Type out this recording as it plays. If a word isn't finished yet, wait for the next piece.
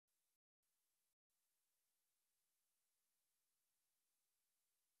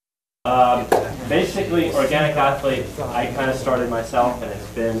Basically, OrganicAthlete, I kind of started myself, and it's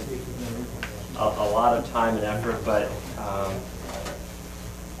been a lot of time and effort, but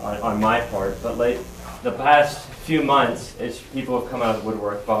on my part. But the past few months, people have come out of the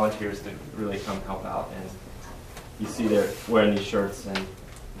woodwork, volunteers to really come help out, and you see they're wearing these shirts and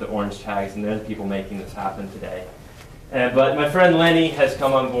the orange tags, and they're the people making this happen today. But my friend Lenny has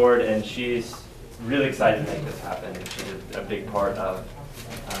come on board, and she's really excited to make this happen, and she's a big part of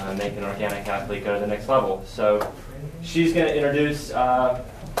making OrganicAthlete go to the next level. So she's going to introduce our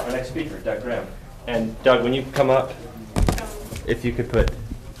next speaker, Doug Graham. And Doug, when you come up, if you could put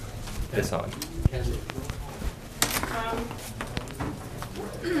this on.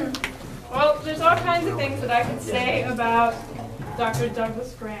 Well, there's all kinds of things that I could say about Dr.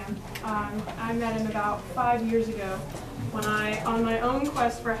 Douglas Graham. I met him about 5 years ago when I, on my own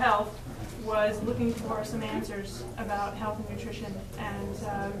quest for health, was looking for some answers about health and nutrition, and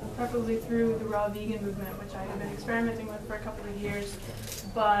preferably through the raw vegan movement, which I had been experimenting with for a couple of years,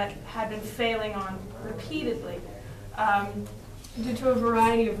 but had been failing on repeatedly due to a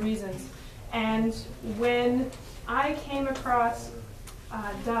variety of reasons. And when I came across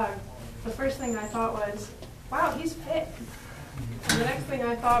Doug, the first thing I thought was, wow, he's fit. And the next thing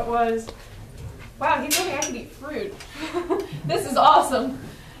I thought was, wow, he's looking, I could eat fruit. This is awesome.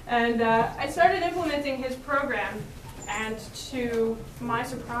 And I started implementing his program, and to my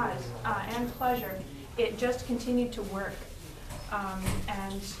surprise and pleasure, it just continued to work.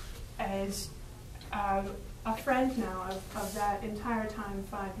 And as a friend now of that entire time,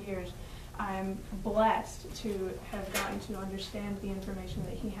 5 years, I'm blessed to have gotten to understand the information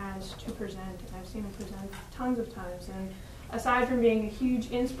that he has to present. And I've seen him present tons of times. And aside from being a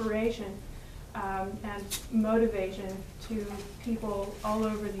huge inspiration, and motivation to people all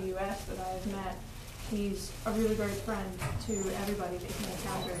over the U.S. that I have met, he's a really great friend to everybody that he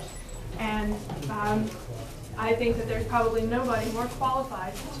encounters. And I think that there's probably nobody more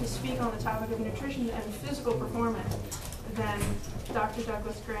qualified to speak on the topic of nutrition and physical performance than Dr.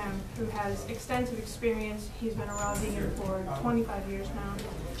 Douglas Graham, who has extensive experience. He's been a raw vegan for 25 years now.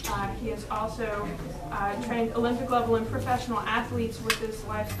 He has also trained Olympic level and professional athletes with this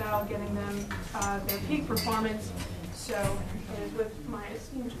lifestyle, getting them their peak performance. So it is with my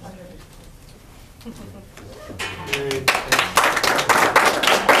esteemed pleasure.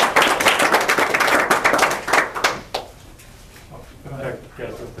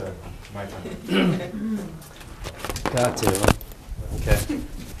 Got to. Okay.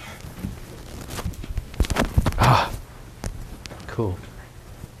 Cool.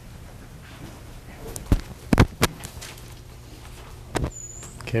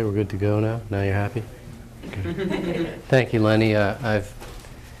 Okay, we're good to go now. Now you're happy? Okay. Thank you, Lenny. I've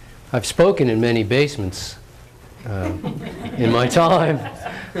spoken in many basements in my time.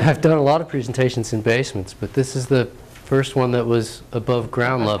 I've done a lot of presentations in basements, but this is the first one that was above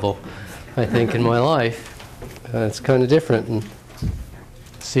ground level, I think, in my life. It's kind of different, and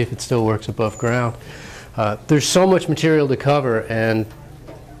see if it still works above ground. There's so much material to cover and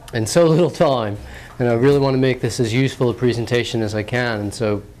so little time, and I really want to make this as useful a presentation as I can, and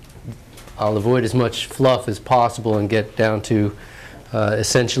so I'll avoid as much fluff as possible and get down to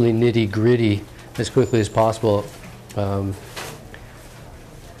essentially nitty-gritty as quickly as possible.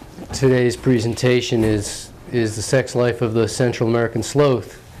 Today's presentation is the sex life of the Central American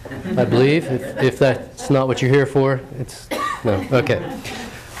sloth, I believe. If that's not what you're here for, it's no. Okay.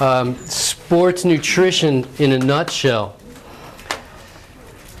 Sports nutrition in a nutshell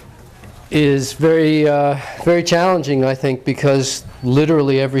is very, very challenging, I think, because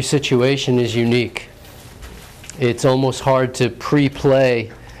literally every situation is unique. It's almost hard to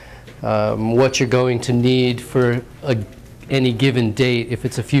pre-play what you're going to need for any given date if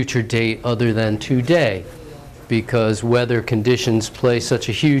it's a future date other than today, because weather conditions play such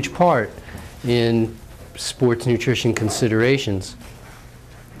a huge part in sports nutrition considerations.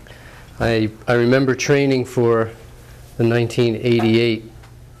 I remember training for the 1988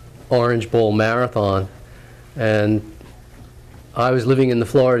 Orange Bowl Marathon, and I was living in the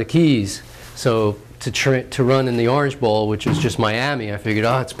Florida Keys, so to run in the Orange Bowl, which was just Miami, I figured,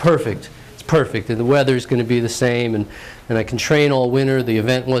 oh, it's perfect. It's perfect, and the weather's going to be the same, and I can train all winter. The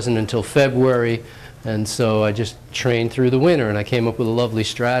event wasn't until February, and so I just trained through the winter, and I came up with a lovely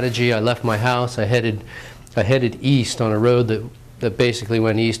strategy. I left my house. I headed east on a road that basically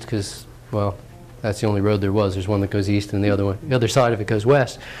went east because, well, that's the only road there was. There's one that goes east, and the other side of it goes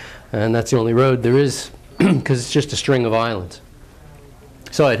west, and that's the only road there is because it's just a string of islands.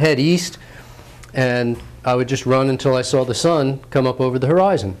 So I'd head east, and I would just run until I saw the sun come up over the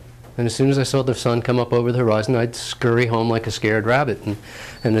horizon, And as soon as I saw the sun come up over the horizon, I'd scurry home like a scared rabbit.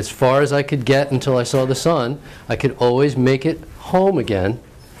 And as far as I could get until I saw the sun, I could always make it home again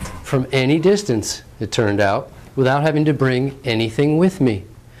from any distance, it turned out, without having to bring anything with me.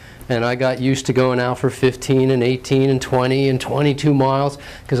 And I got used to going out for 15 and 18 and 20 and 22 miles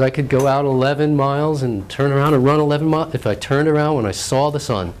because I could go out 11 miles and turn around and run 11 miles if I turned around when I saw the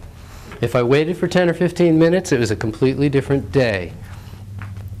sun. If I waited for 10 or 15 minutes, it was a completely different day.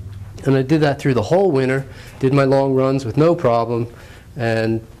 And I did that through the whole winter, did my long runs with no problem.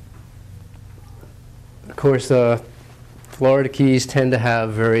 And of course, Florida Keys tend to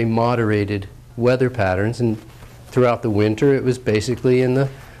have very moderated weather patterns. And throughout the winter, it was basically in the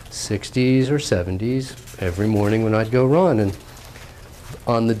 60s or 70s every morning when I'd go run. And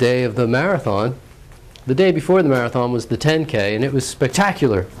on the day of the marathon, the day before the marathon was the 10K, and it was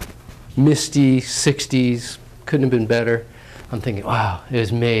spectacular. Misty 60s, couldn't have been better. I'm thinking, wow, it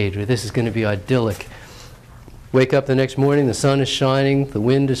was made, or this is going to be idyllic. Wake up the next morning, the sun is shining, the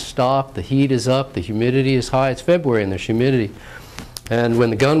wind has stopped, the heat is up, the humidity is high. It's February and there's humidity. And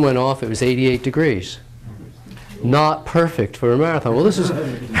when the gun went off, it was 88 degrees. Not perfect for a marathon. Well, this is,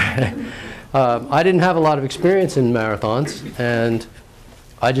 I didn't have a lot of experience in marathons, and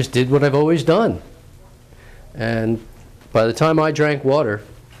I just did what I've always done. And by the time I drank water,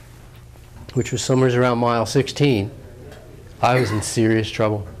 which was somewhere around mile 16, I was in serious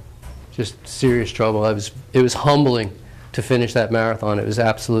trouble. Just serious trouble. It was humbling to finish that marathon. It was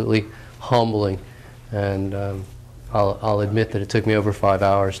absolutely humbling. And I'll admit that it took me over 5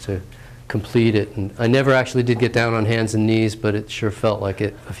 hours to complete it. And I never actually did get down on hands and knees, but it sure felt like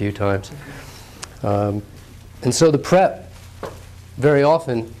it a few times. And so the prep very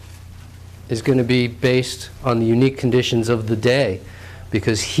often is going to be based on the unique conditions of the day,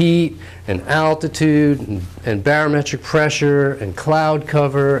 because heat and altitude and barometric pressure and cloud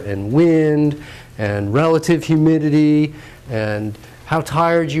cover and wind and relative humidity and how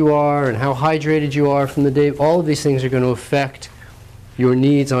tired you are and how hydrated you are from the day, all of these things are going to affect your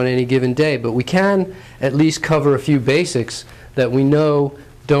needs on any given day. But we can at least cover a few basics that we know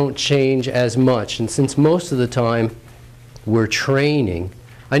don't change as much. And since most of the time we're training,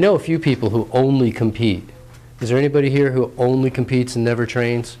 I know a few people who only compete. Is there anybody here who only competes and never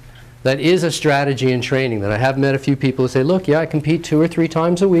trains? That is a strategy in training that I have met a few people who say, look, yeah, I compete 2 or 3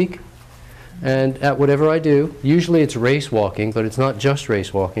 times a week, and at whatever I do, usually it's race walking, but it's not just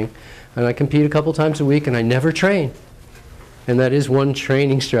race walking, and I compete a couple times a week and I never train. And that is one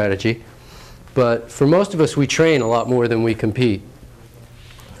training strategy. But for most of us, we train a lot more than we compete.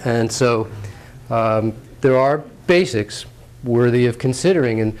 And so there are basics worthy of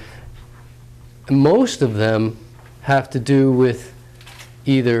considering, and most of them have to do with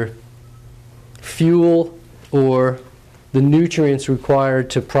either fuel or the nutrients required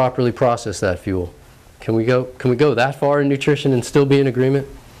to properly process that fuel. Can we go that far in nutrition and still be in agreement?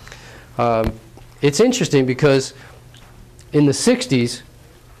 It's interesting because in the 60s,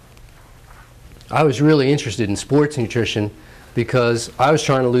 I was really interested in sports nutrition because I was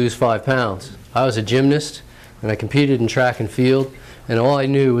trying to lose 5 pounds. I was a gymnast and I competed in track and field, and all I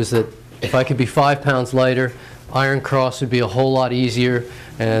knew was that if I could be 5 pounds lighter, Iron Cross would be a whole lot easier,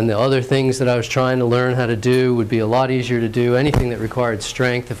 and the other things that I was trying to learn how to do would be a lot easier to do. Anything that required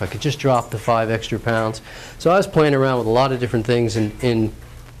strength, if I could just drop the 5 extra pounds. So I was playing around with a lot of different things in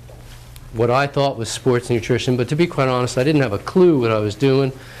what I thought was sports nutrition, but to be quite honest, I didn't have a clue what I was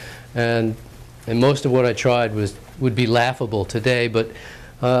doing, and most of what I tried would be laughable today. But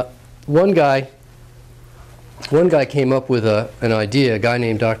one guy came up with an idea. A guy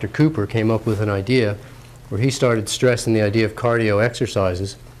named Dr. Cooper came up with an idea where he started stressing the idea of cardio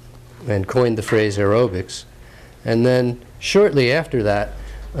exercises and coined the phrase aerobics. And then shortly after that,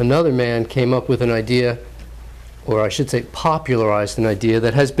 another man came up with an idea, or I should say popularized an idea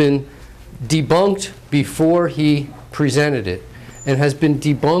that has been debunked before he presented it, and has been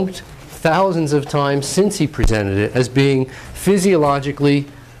debunked thousands of times since he presented it as being physiologically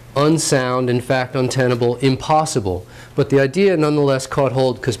unsound, in fact untenable, impossible. But the idea nonetheless caught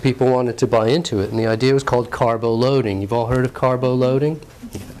hold because people wanted to buy into it, and the idea was called carbo loading. You've all heard of carbo loading?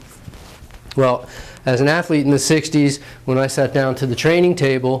 Well, as an athlete in the 60s, when I sat down to the training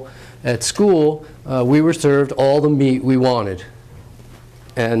table at school, we were served all the meat we wanted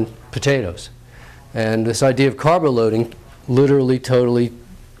and potatoes. And this idea of carbo loading literally totally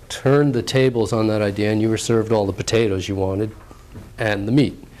turned the tables on that idea, and you were served all the potatoes you wanted and the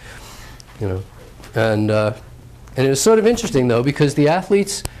meat. You know, and it was sort of interesting though, because the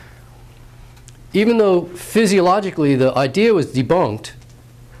athletes, even though physiologically the idea was debunked,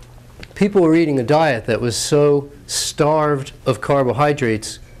 people were eating a diet that was so starved of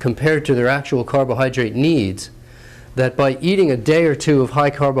carbohydrates compared to their actual carbohydrate needs, that by eating a day or two of high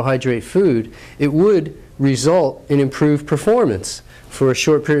carbohydrate food, it would result in improved performance for a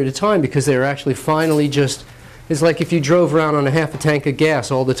short period of time, because they were actually finally just, it's like if you drove around on a half a tank of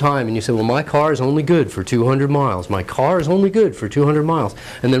gas all the time and you said, well, my car is only good for 200 miles. My car is only good for 200 miles.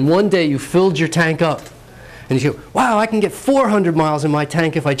 And then one day you filled your tank up and you go, wow, I can get 400 miles in my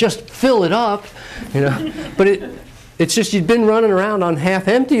tank if I just fill it up, you know. But it's just you'd been running around on half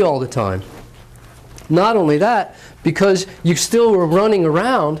empty all the time. Not only that, because you still were running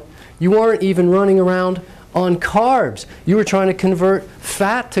around, you weren't even running around on carbs. You were trying to convert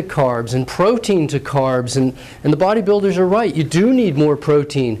fat to carbs and protein to carbs, and the bodybuilders are right. You do need more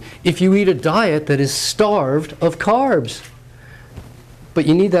protein if you eat a diet that is starved of carbs. But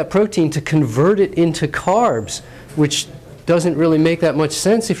you need that protein to convert it into carbs, which doesn't really make that much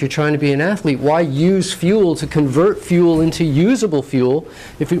sense if you're trying to be an athlete. Why use fuel to convert fuel into usable fuel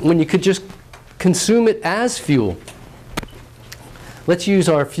when you could just consume it as fuel? Let's use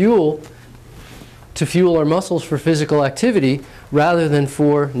our fuel to fuel our muscles for physical activity rather than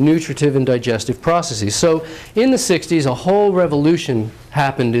for nutritive and digestive processes. So in the 60s, a whole revolution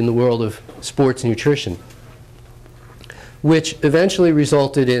happened in the world of sports nutrition, which eventually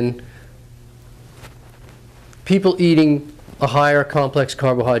resulted in people eating a higher complex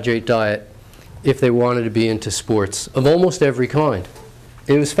carbohydrate diet if they wanted to be into sports of almost every kind.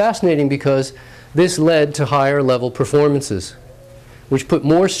 It was fascinating because this led to higher level performances, which put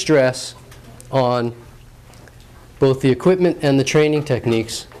more stress on both the equipment and the training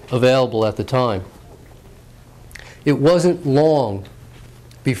techniques available at the time. It wasn't long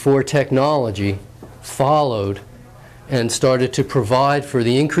before technology followed and started to provide for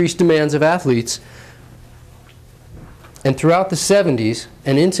the increased demands of athletes. And throughout the 70s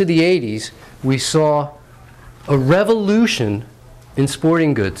and into the 80s, we saw a revolution in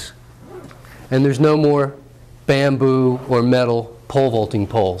sporting goods. And there's no more bamboo or metal pole vaulting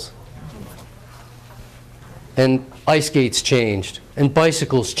poles. And ice skates changed, and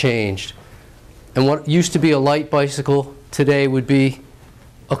bicycles changed. And what used to be a light bicycle today would be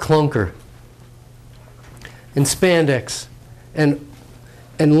a clunker. And spandex, and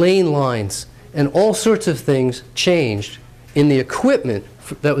lane lines, and all sorts of things changed in the equipment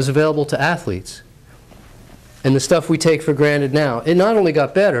that was available to athletes. And the stuff we take for granted now, it not only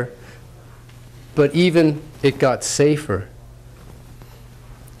got better, but even it got safer.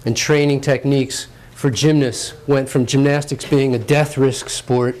 And training techniques for gymnasts went from gymnastics being a death risk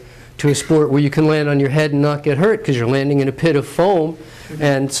sport to a sport where you can land on your head and not get hurt because you're landing in a pit of foam.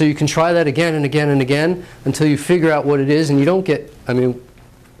 And so you can try that again and again and again until you figure out what it is, and you don't get, I mean,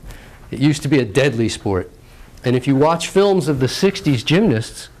 it used to be a deadly sport. And if you watch films of the 60s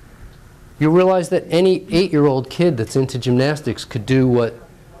gymnasts, you'll realize that any 8-year-old kid that's into gymnastics could do what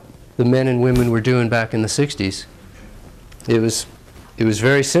the men and women were doing back in the 60s. It was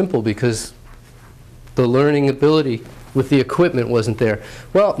very simple because the learning ability with the equipment wasn't there.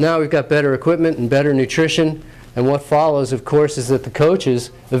 Well, now we've got better equipment and better nutrition, and what follows, of course, is that the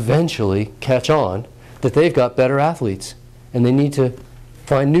coaches eventually catch on that they've got better athletes, and they need to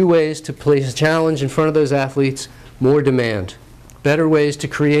find new ways to place a challenge in front of those athletes, more demand, better ways to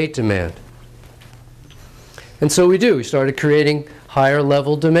create demand. And so we do. We started creating higher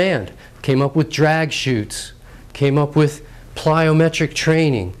level demand, came up with drag chutes, came up with plyometric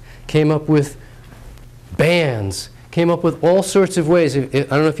training, came up with bands, came up with all sorts of ways. I don't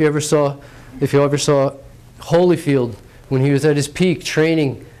know if you ever saw Holyfield when he was at his peak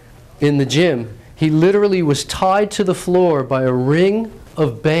training in the gym. He literally was tied to the floor by a ring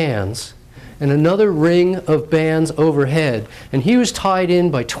of bands and another ring of bands overhead, and he was tied in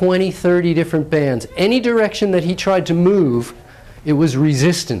by 20, 30 different bands. Any direction that he tried to move, it was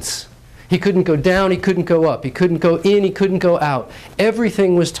resistance. He couldn't go down, he couldn't go up, he couldn't go in, he couldn't go out.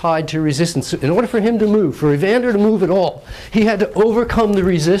 Everything was tied to resistance. In order for him to move, for Evander to move at all, he had to overcome the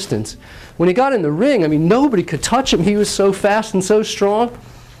resistance. When he got in the ring, I mean, nobody could touch him. He was so fast and so strong.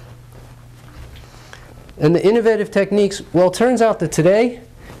 And the innovative techniques, well, it turns out that today,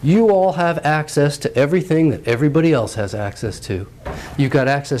 you all have access to everything that everybody else has access to. You've got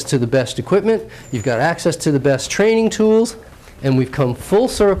access to the best equipment, you've got access to the best training tools, and we've come full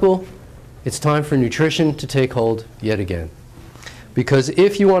circle. It's time for nutrition to take hold yet again. Because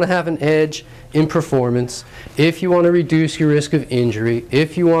if you want to have an edge in performance, if you want to reduce your risk of injury,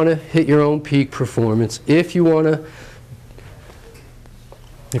 if you want to hit your own peak performance, if you want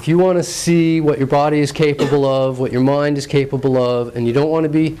to see what your body is capable of, what your mind is capable of, and you don't want to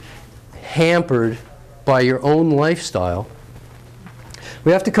be hampered by your own lifestyle,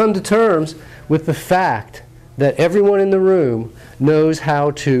 we have to come to terms with the fact that everyone in the room knows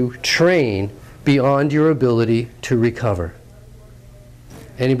how to train beyond your ability to recover.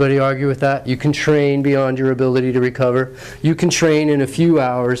 Anybody argue with that? You can train beyond your ability to recover. You can train in a few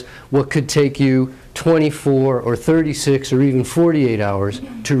hours what could take you 24 or 36 or even 48 hours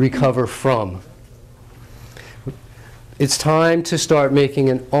to recover from. It's time to start making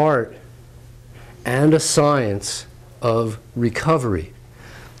an art and a science of recovery.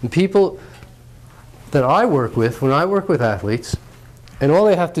 And people that I work with, when I work with athletes, and all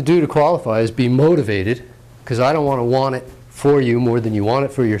they have to do to qualify is be motivated, because I don't want it for you more than you want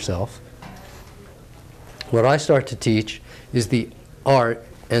it for yourself. What I start to teach is the art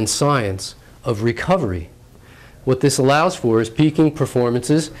and science of recovery. What this allows for is peaking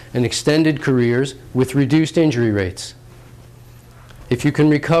performances and extended careers with reduced injury rates. If you can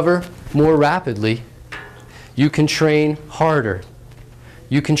recover more rapidly, you can train harder.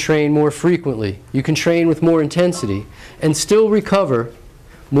 You can train more frequently. You can train with more intensity and still recover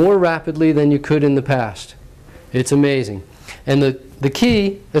more rapidly than you could in the past. It's amazing. And the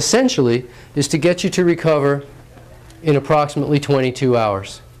key, essentially, is to get you to recover in approximately 22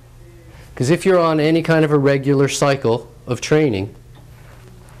 hours. Because if you're on any kind of a regular cycle of training,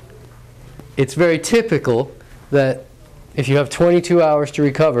 it's very typical that if you have 22 hours to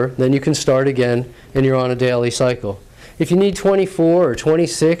recover, then you can start again and you're on a daily cycle. If you need 24 or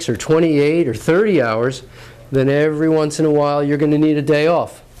 26 or 28 or 30 hours, then every once in a while you're going to need a day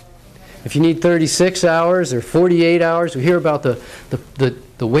off. If you need 36 hours or 48 hours, we hear about the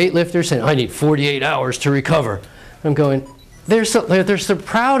weightlifters saying, I need 48 hours to recover. I'm going, they're so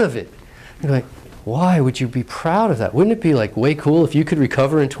proud of it. You're like, why would you be proud of that? Wouldn't it be like way cool if you could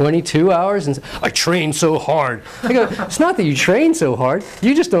recover in 22 hours and say, I trained so hard? I go, it's not that you train so hard,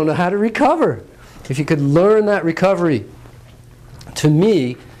 you just don't know how to recover. If you could learn that recovery, to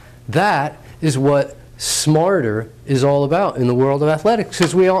me, that is what smarter is all about in the world of athletics,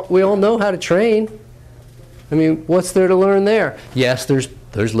 because we all know how to train. I mean, what's there to learn there? Yes, there's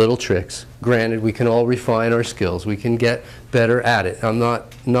little tricks. Granted, we can all refine our skills. We can get better at it. I'm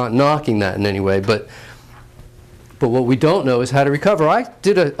not knocking that in any way, but what we don't know is how to recover. I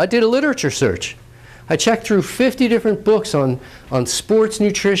did a literature search. I checked through 50 different books on sports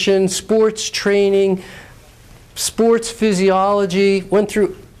nutrition, sports training, sports physiology, went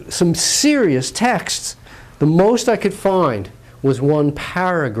through some serious texts. The most I could find was one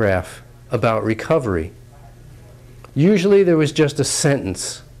paragraph about recovery. Usually there was just a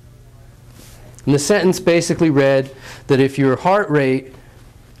sentence. And the sentence basically read that if your heart rate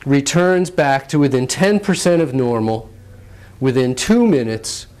returns back to within 10% of normal within 2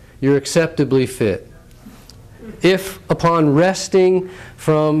 minutes, you're acceptably fit. If upon resting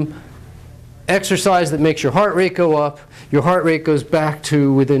from exercise that makes your heart rate go up, your heart rate goes back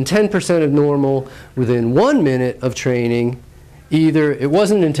to within 10% of normal within 1 minute of training, either it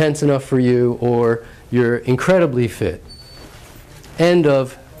wasn't intense enough for you or you're incredibly fit. End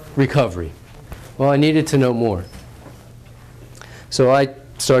of recovery. Well, I needed to know more. So I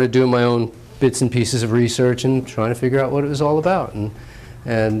started doing my own bits and pieces of research and trying to figure out what it was all about.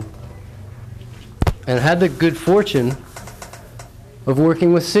 And had the good fortune of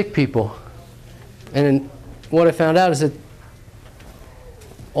working with sick people. And what I found out is that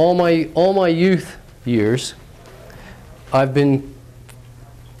all my youth years, I've been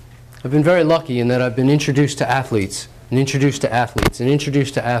very lucky in that I've been introduced to athletes, and introduced to athletes, and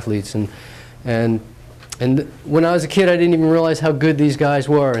introduced to athletes, and when I was a kid, I didn't even realize how good these guys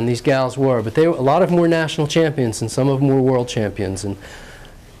were and these gals were. But a lot of them were national champions, and some of them were world champions. And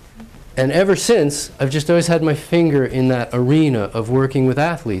ever since, I've just always had my finger in that arena of working with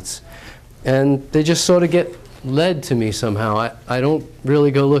athletes. And they just sort of get led to me somehow. I don't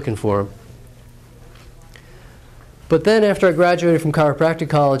really go looking for them. But then after I graduated from chiropractic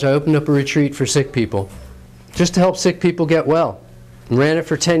college, I opened up a retreat for sick people, just to help sick people get well. And ran it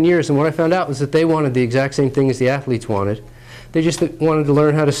for 10 years, and what I found out was that they wanted the exact same thing as the athletes wanted. They just wanted to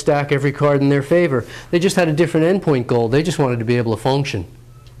learn how to stack every card in their favor. They just had a different endpoint goal. They just wanted to be able to function.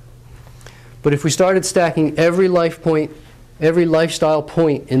 But if we started stacking every lifestyle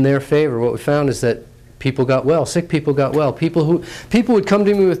point in their favor, what we found is that people got well, sick people got well. People would come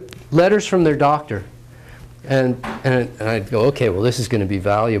to me with letters from their doctor. And I'd go, okay, well, this is going to be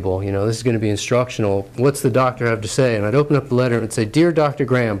valuable. You know, this is going to be instructional. What's the doctor have to say? And I'd open up the letter and it'd say, Dear Dr.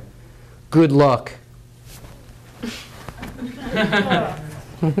 Graham, good luck. I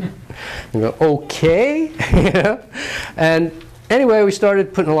go, okay. And anyway, we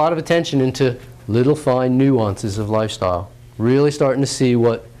started putting a lot of attention into little fine nuances of lifestyle, really starting to see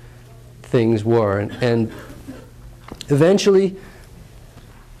what things were. And eventually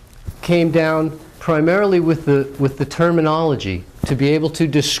came down primarily with the terminology, to be able to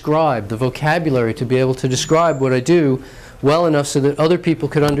describe, the vocabulary, to be able to describe what I do well enough so that other people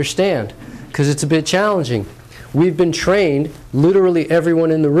could understand, because it's a bit challenging. We've been trained, literally everyone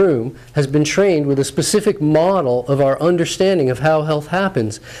in the room has been trained with a specific model of our understanding of how health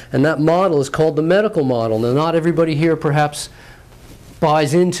happens, and that model is called the medical model. Now, not everybody here perhaps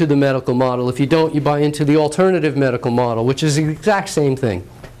buys into the medical model. If you don't, you buy into the alternative medical model, which is the exact same thing.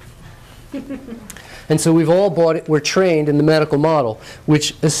 And so we've all bought it, we're trained in the medical model,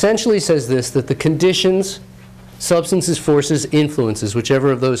 which essentially says this, that the conditions, substances, forces, influences,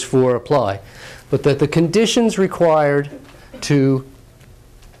 whichever of those four apply, but that the conditions required to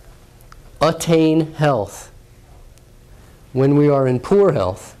attain health when we are in poor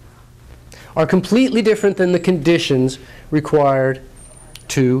health are completely different than the conditions required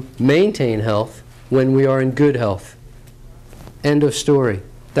to maintain health when we are in good health. End of story.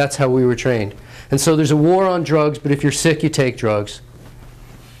 That's how we were trained. And so there's a war on drugs, but if you're sick, you take drugs.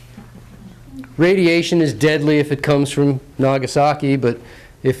 Radiation is deadly if it comes from Nagasaki, but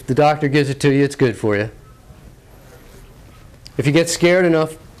if the doctor gives it to you, it's good for you. If you get scared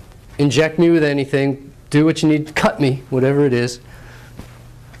enough, inject me with anything, do what you need, cut me, whatever it is.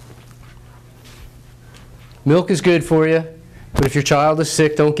 Milk is good for you, but if your child is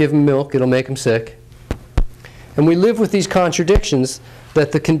sick, don't give him milk, it'll make him sick. And we live with these contradictions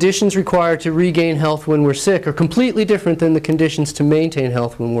that the conditions required to regain health when we're sick are completely different than the conditions to maintain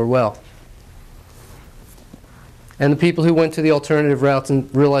health when we're well. And the people who went to the alternative routes and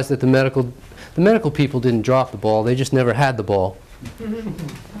realized that the medical people didn't drop the ball, they just never had the ball.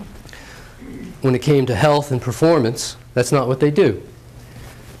 When it came to health and performance, that's not what they do.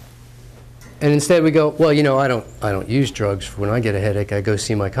 And instead we go, well, you know, I don't use drugs. When I get a headache, I go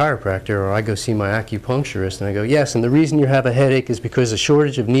see my chiropractor or I go see my acupuncturist. And I go, yes, and the reason you have a headache is because of a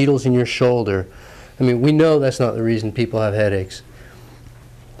shortage of needles in your shoulder. I mean, we know that's not the reason people have headaches.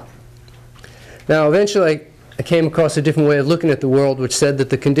 Now, eventually, I came across a different way of looking at the world, which said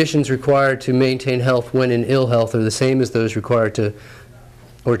that the conditions required to maintain health when in ill health are the same as those required to,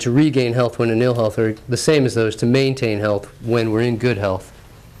 or to regain health when in ill health are the same as those to maintain health when we're in good health.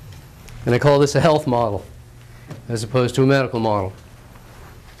 And I call this a health model, as opposed to a medical model.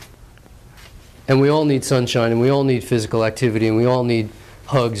 And we all need sunshine, and we all need physical activity, and we all need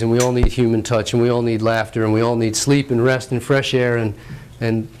hugs, and we all need human touch, and we all need laughter, and we all need sleep and rest and fresh air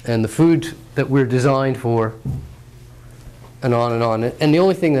and the food that we're designed for, and on and on. And the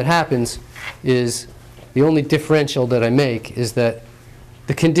only thing that happens is, the only differential that I make is that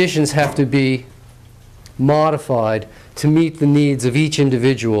the conditions have to be modified to meet the needs of each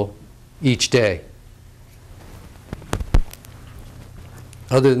individual each day.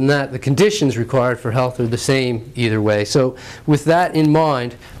 Other than that, the conditions required for health are the same either way. So with that in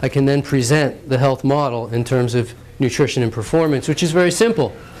mind, I can then present the health model in terms of nutrition and performance, which is very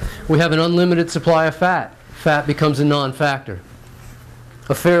simple. We have an unlimited supply of fat. Fat becomes a non-factor.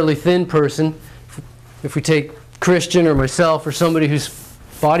 A fairly thin person, if we take Christian or myself or somebody whose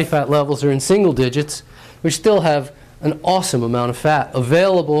body fat levels are in single digits, we still have an awesome amount of fat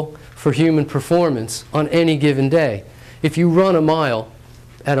available for human performance on any given day. If you run a mile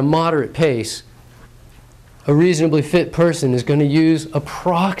at a moderate pace, a reasonably fit person is going to use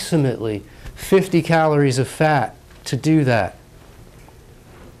approximately 50 calories of fat to do that.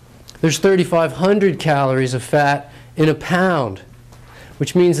 There's 3,500 calories of fat in a pound,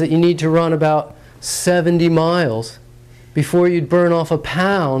 which means that you need to run about 70 miles before you'd burn off a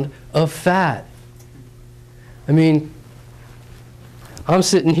pound of fat. I mean, I'm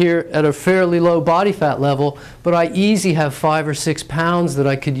sitting here at a fairly low body fat level, but I easily have 5 or 6 pounds that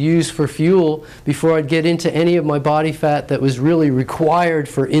I could use for fuel before I'd get into any of my body fat that was really required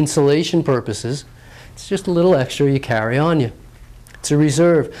for insulation purposes. It's just a little extra you carry on you. It's a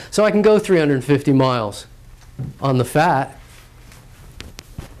reserve. So I can go 350 miles on the fat.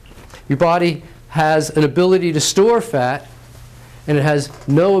 Your body has an ability to store fat, and it has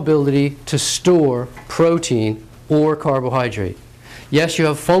no ability to store protein or carbohydrate. Yes, you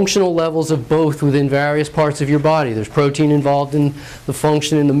have functional levels of both within various parts of your body. There's protein involved in the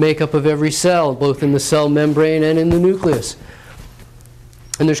function and the makeup of every cell, both in the cell membrane and in the nucleus.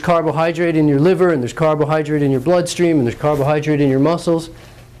 And there's carbohydrate in your liver, and there's carbohydrate in your bloodstream, and there's carbohydrate in your muscles.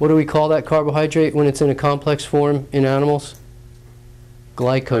 What do we call that carbohydrate when it's in a complex form in animals?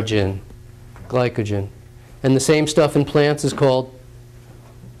 Glycogen. Glycogen. And the same stuff in plants is called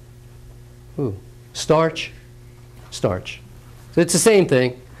starch. Starch. So it's the same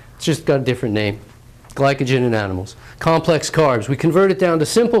thing, it's just got a different name. Glycogen in animals. Complex carbs. We convert it down to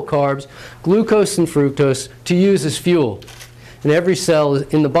simple carbs, glucose and fructose, to use as fuel. And every cell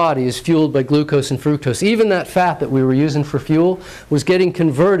in the body is fueled by glucose and fructose. Even that fat that we were using for fuel was getting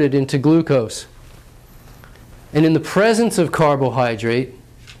converted into glucose. And in the presence of carbohydrate,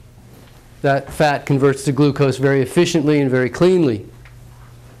 that fat converts to glucose very efficiently and very cleanly.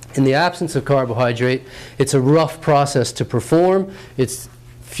 In the absence of carbohydrate, it's a rough process to perform. It's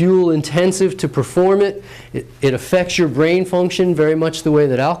fuel intensive to perform it. It affects your brain function very much the way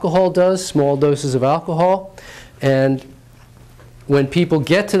that alcohol does, small doses of alcohol. And when people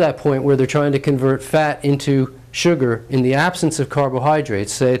get to that point where they're trying to convert fat into sugar in the absence of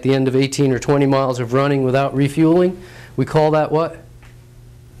carbohydrates, say at the end of 18 or 20 miles of running without refueling, we call that what?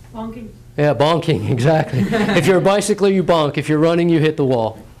 Bonking. Yeah, bonking, exactly. If you're a bicycler, you bonk. If you're running, you hit the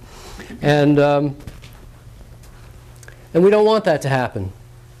wall. And we don't want that to happen.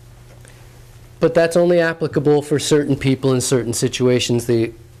 But that's only applicable for certain people in certain situations.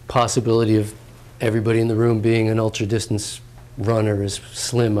 The possibility of everybody in the room being an ultra-distance runner is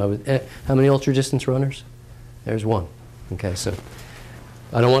slim. How many ultra-distance runners? There's one. Okay, so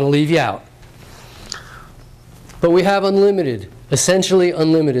I don't want to leave you out. But we have unlimited, essentially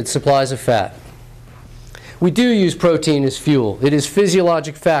unlimited supplies of fat. We do use protein as fuel. It is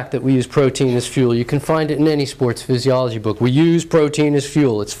physiologic fact that we use protein as fuel. You can find it in any sports physiology book. We use protein as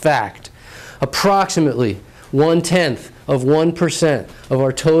fuel. It's fact. Approximately 1/10 of 1% of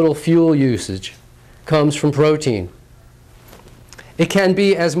our total fuel usage comes from protein. It can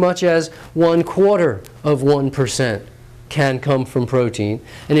be as much as 1/4 of 1% can come from protein.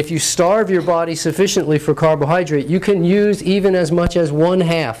 And if you starve your body sufficiently for carbohydrate, you can use even as much as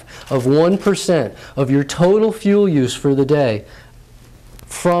 1/2 of 1% of your total fuel use for the day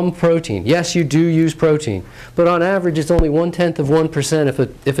from protein. Yes, you do use protein, but on average it's only 1/10 of 1%.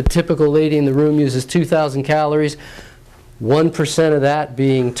 If a typical lady in the room uses 2,000 calories, 1% of that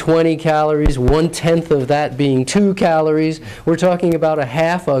being 20 calories, 1/10 of that being 2 calories, we're talking about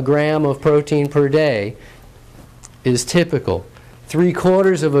 1/2 gram of protein per day is typical.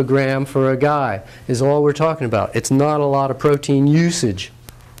 3/4 of a gram for a guy is all we're talking about. It's not a lot of protein usage.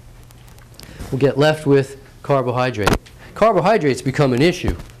 We'll get left with carbohydrate. Carbohydrates become an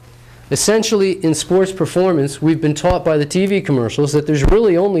issue. Essentially, in sports performance, we've been taught by the TV commercials that there's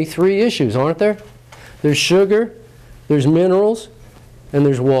really only 3 issues, aren't there? There's sugar, there's minerals, and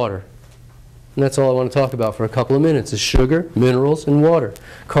there's water. And that's all I want to talk about for a couple of minutes is sugar, minerals, and water.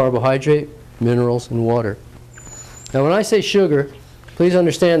 Carbohydrate, minerals, and water. Now when I say sugar, please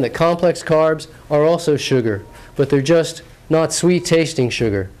understand that complex carbs are also sugar, but they're just not sweet tasting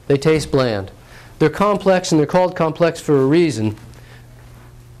sugar. They taste bland. They're complex, and they're called complex for a reason.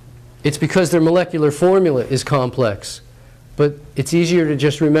 It's because their molecular formula is complex. But it's easier to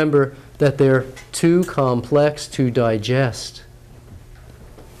just remember that they're too complex to digest.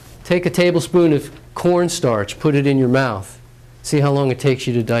 Take a tablespoon of cornstarch, put it in your mouth. See how long it takes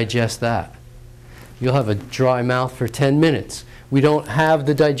you to digest that. You'll have a dry mouth for 10 minutes. We don't have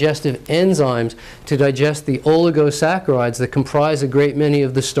the digestive enzymes to digest the oligosaccharides that comprise a great many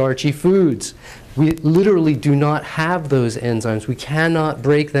of the starchy foods. We literally do not have those enzymes. We cannot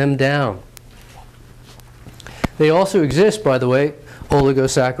break them down. They also exist, by the way,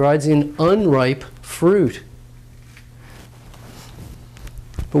 oligosaccharides in unripe fruit.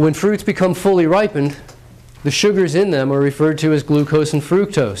 But when fruits become fully ripened, the sugars in them are referred to as glucose and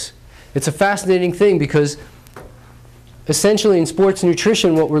fructose. It's a fascinating thing because essentially in sports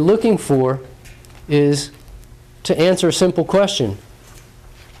nutrition what we're looking for is to answer a simple question.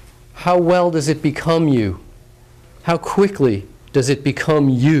 How well does it become you? How quickly does it become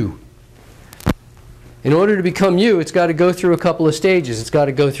you? In order to become you, it's got to go through a couple of stages. It's got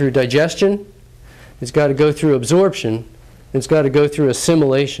to go through digestion, it's got to go through absorption, it's got to go through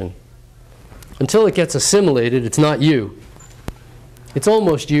assimilation. Until it gets assimilated, it's not you. It's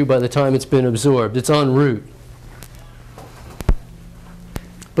almost you by the time it's been absorbed. It's en route.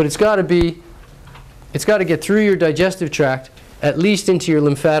 But it's got to get through your digestive tract, at least into your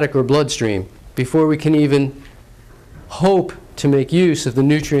lymphatic or bloodstream, before we can even hope to make use of the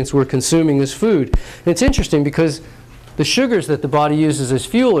nutrients we're consuming as food. And it's interesting because the sugars that the body uses as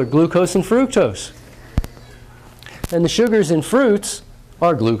fuel are glucose and fructose. And the sugars in fruits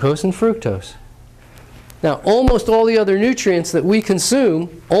are glucose and fructose. Now, almost all the other nutrients that we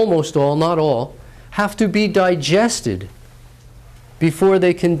consume, almost all, not all, have to be digested before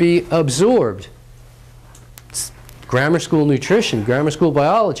they can be absorbed. It's grammar school nutrition, grammar school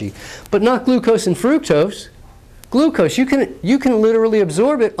biology, but not glucose and fructose. Glucose, you can literally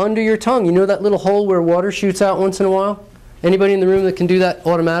absorb it under your tongue. You know that little hole where water shoots out once in a while? Anybody in the room that can do that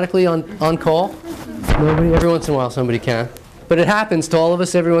automatically on call? Nobody? Every once in a while somebody can. But it happens to all of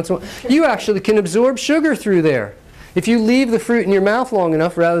us every once in a while. You actually can absorb sugar through there. If you leave the fruit in your mouth long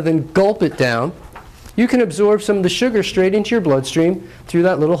enough rather than gulp it down, you can absorb some of the sugar straight into your bloodstream through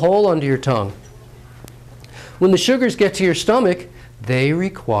that little hole under your tongue. When the sugars get to your stomach, they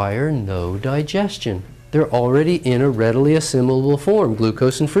require no digestion. They're already in a readily assimilable form,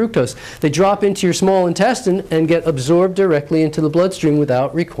 glucose and fructose. They drop into your small intestine and get absorbed directly into the bloodstream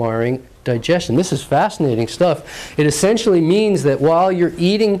without requiring digestion. This is fascinating stuff. It essentially means that while you're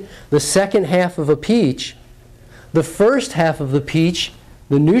eating the second half of a peach, the first half of the peach,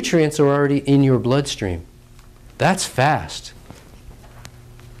 the nutrients are already in your bloodstream. That's fast.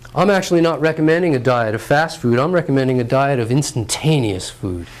 I'm actually not recommending a diet of fast food. I'm recommending a diet of instantaneous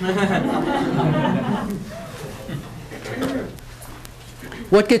food.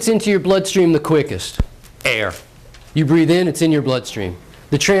 What gets into your bloodstream the quickest? Air. You breathe in, it's in your bloodstream.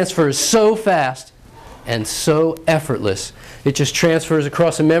 The transfer is so fast and so effortless. It just transfers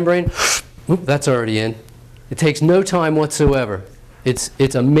across a membrane. Oop, that's already in. It takes no time whatsoever.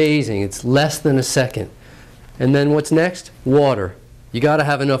 It's amazing. It's less than a second. And then what's next? Water. You got to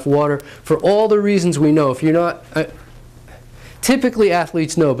have enough water for all the reasons we know. If you're not, typically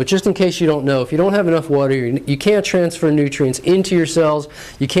athletes know, but just in case you don't know, if you don't have enough water, you can't transfer nutrients into your cells.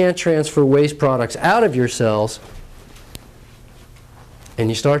 You can't transfer waste products out of your cells. And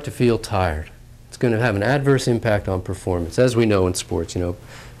you start to feel tired. It's going to have an adverse impact on performance, as we know in sports. You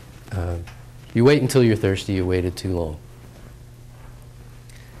know, you wait until you're thirsty. You waited too long.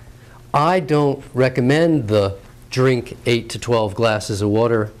 I don't recommend the drink 8 to 12 glasses of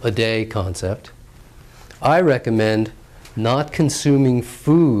water a day concept. I recommend not consuming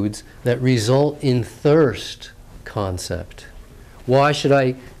foods that result in thirst concept. Why should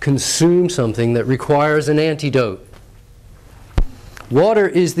I consume something that requires an antidote? Water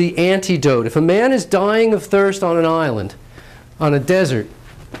is the antidote. If a man is dying of thirst on an island, on a desert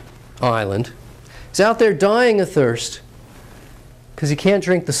island, he's out there dying of thirst because he can't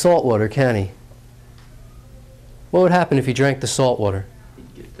drink the salt water, can he? What would happen if he drank the salt water?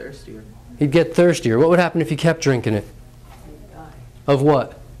 He'd get thirstier. He'd get thirstier. What would happen if he kept drinking it? He'd die. Of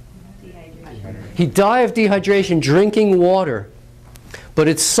what? Dehydration. He'd die of dehydration drinking water. But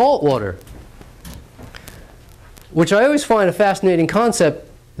it's salt water, which I always find a fascinating concept,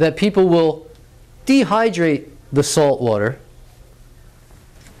 that people will dehydrate the salt water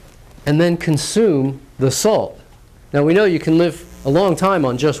and then consume the salt. Now we know you can live a long time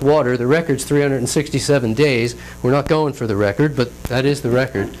on just water. The record's 367 days. We're not going for the record, but that is the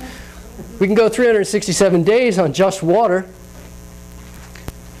record. We can go 367 days on just water,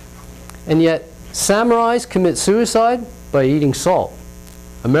 and yet samurais commit suicide by eating salt.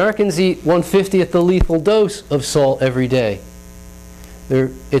 Americans eat 1/50th the lethal dose of salt every day.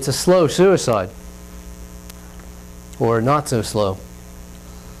 It's a slow suicide, or not so slow.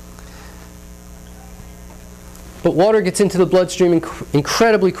 But water gets into the bloodstream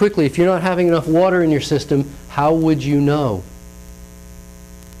incredibly quickly. If you're not having enough water in your system, how would you know?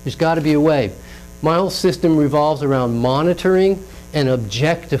 There's got to be a way. My whole system revolves around monitoring and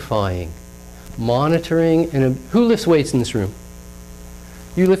objectifying. Monitoring and who lifts weights in this room?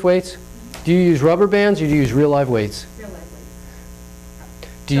 You lift weights? Do you use rubber bands or do you use real live weights? Real life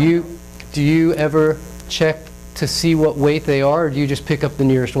weights. Do you ever check to see what weight they are, or do you just pick up the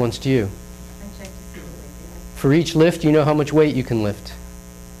nearest ones to you? I check to see what weight For each lift, you know how much weight you can lift,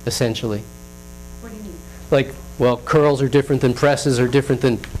 essentially. they are. What do you mean? Like, well, curls are different than presses are different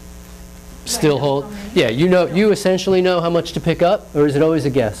than still Right, hold. how many? Yeah, you essentially know how much to pick up, or is it always a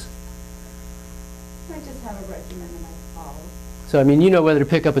guess? I just have a regimen and I follow. So I mean, you know whether to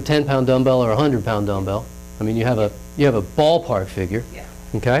pick up a 10-pound dumbbell or a 100-pound dumbbell. I mean, you have a ballpark figure. Yeah.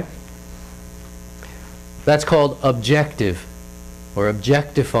 Okay? That's called objective or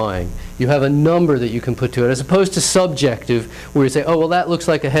objectifying. You have a number that you can put to it, as opposed to subjective, where you say, oh, well, that looks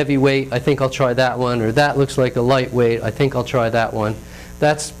like a heavy weight, I think I'll try that one, or that looks like a lightweight, I think I'll try that one.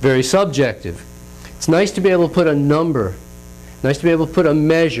 That's very subjective. It's nice to be able to put a number, nice to be able to put a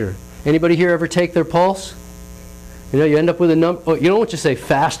measure. Anybody here ever take their pulse? You know, you end up with a number. Oh, you don't just say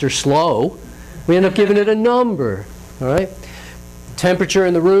fast or slow. We end up giving it a number, all right? Temperature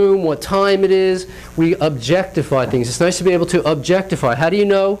in the room, what time it is. We objectify things. It's nice to be able to objectify. How do you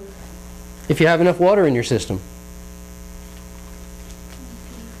know if you have enough water in your system?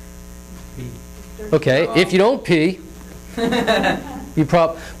 Okay, if you don't pee,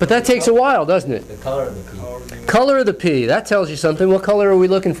 but that takes a while, doesn't it? The color of the pee. Color of the pee, that tells you something. What color are we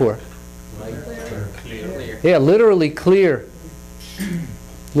looking for? Clear. Yeah, literally clear.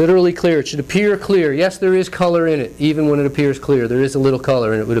 Literally clear. It should appear clear. Yes, there is color in it. Even when it appears clear, there is a little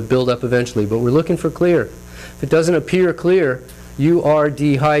color, and it would build up eventually. But we're looking for clear. If it doesn't appear clear, you are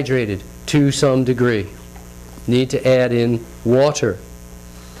dehydrated to some degree. need to add in water.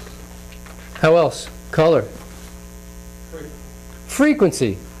 How else? Color.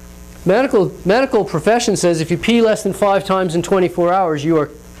 Frequency. Medical profession says if you pee less than 5 times in 24 hours, you are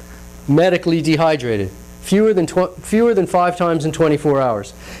medically dehydrated. Fewer than 5 times in 24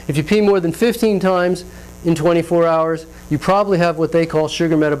 hours. If you pee more than 15 times in 24 hours, you probably have what they call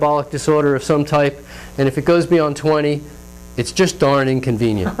sugar metabolic disorder of some type, and if it goes beyond 20, it's just darn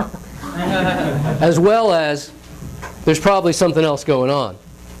inconvenient. As well as, there's probably something else going on.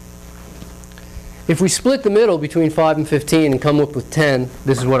 If we split the middle between 5 and 15 and come up with 10,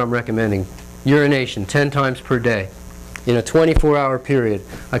 this is what I'm recommending. Urination, 10 times per day. In a 24-hour period,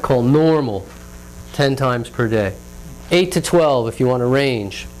 I call normal 10 times per day. 8 to 12 if you want a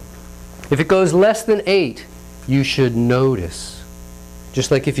range. If it goes less than 8, you should notice.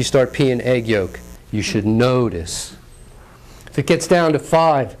 Just like if you start peeing egg yolk, you should notice. If it gets down to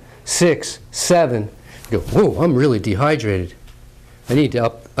 5, 6, 7, you go, whoa, I'm really dehydrated. I need to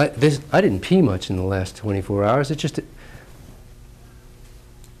up, I didn't pee much in the last 24 hours. It just,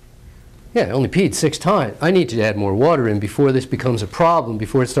 yeah, I only peed 6 times. I need to add more water in before this becomes a problem,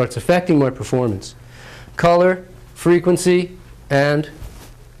 before it starts affecting my performance. Color, frequency, and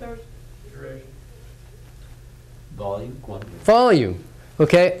Volume, quantity. volume.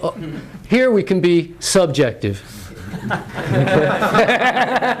 Okay, here we can be subjective.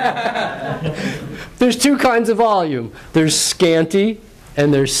 There's 2 kinds of volume. There's scanty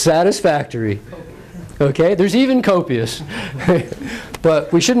and there's satisfactory. Okay, there's even copious.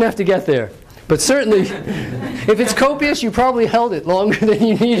 But we shouldn't have to get there. But certainly, if it's copious, you probably held it longer than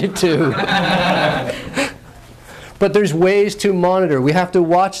you needed to. But there's ways to monitor. We have to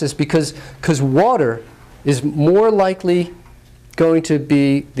watch this because water is more likely going to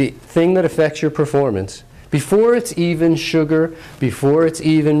be the thing that affects your performance. Before it's even sugar, before it's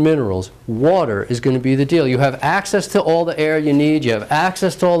even minerals, water is going to be the deal. You have access to all the air you need, you have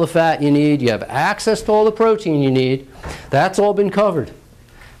access to all the fat you need, you have access to all the protein you need. That's all been covered.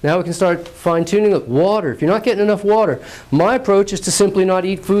 Now we can start fine-tuning it. Water. If you're not getting enough water, my approach is to simply not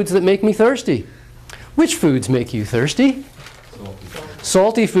eat foods that make me thirsty. Which foods make you thirsty?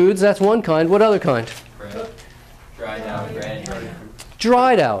 Salty foods, that's one kind. What other kind? Dried out, bread.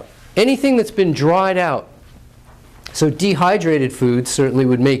 Dried out. Anything that's been dried out. So dehydrated foods certainly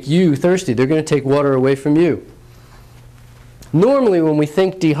would make you thirsty. They're going to take water away from you. Normally when we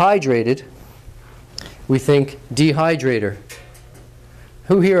think dehydrated, we think dehydrator.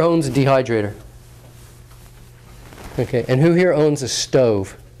 Who here owns a dehydrator? Okay, and who here owns a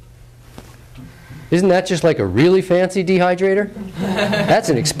stove? Isn't that just like a really fancy dehydrator? That's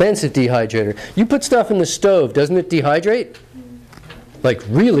an expensive dehydrator. You put stuff in the stove, doesn't it dehydrate? Like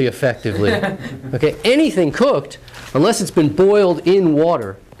really effectively. Okay, anything cooked, unless it's been boiled in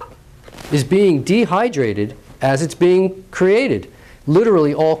water, is being dehydrated as it's being created.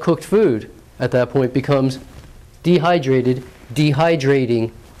 Literally all cooked food at that point becomes dehydrated,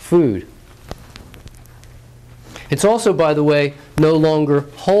 dehydrating food. It's also, by the way, no longer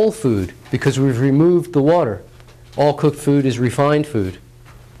whole food because we've removed the water. All cooked food is refined food.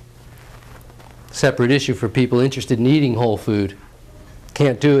 Separate issue for people interested in eating whole food.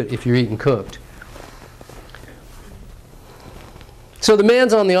 Can't do it if you're eating cooked. So the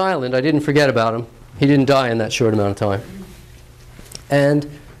man's on the island. I didn't forget about him. He didn't die in that short amount of time. And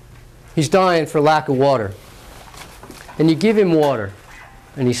he's dying for lack of water. And you give him water,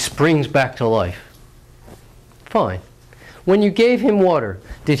 and he springs back to life. Fine. When you gave him water,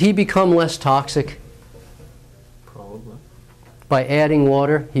 did he become less toxic? Probably. By adding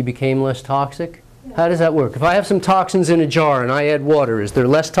water, he became less toxic? How does that work? If I have some toxins in a jar and I add water, is there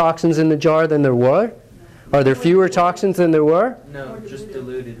less toxins in the jar than there were? Are there fewer toxins than there were? No, just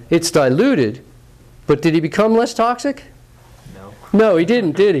diluted. It's diluted, but did he become less toxic? No. No, he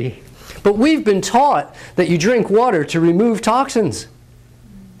didn't, did he? But we've been taught that you drink water to remove toxins.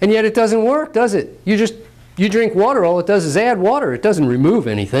 And yet it doesn't work, does it? You drink water, all it does is add water. It doesn't remove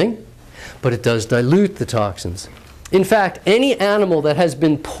anything, but it does dilute the toxins. In fact, any animal that has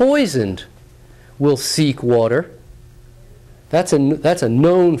been poisoned will seek water. That's a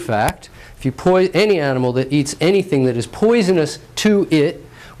known fact. If you any animal that eats anything that is poisonous to it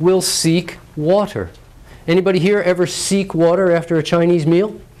will seek water. Anybody here ever seek water after a Chinese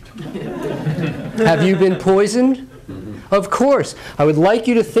meal? Have you been poisoned? Of course. I would like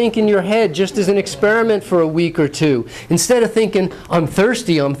you to think in your head, just as an experiment for a week or two. Instead of thinking, I'm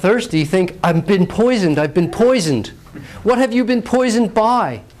thirsty, think, I've been poisoned, I've been poisoned. What have you been poisoned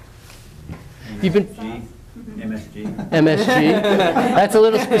by? You've been MSG. MSG. That's a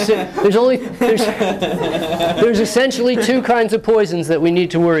little specific. There's essentially 2 kinds of poisons that we need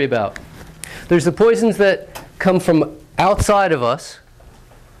to worry about. There's the poisons that come from outside of us.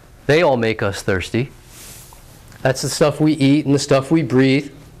 They all make us thirsty. That's the stuff we eat and the stuff we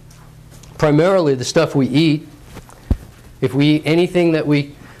breathe. Primarily the stuff we eat. If we eat anything that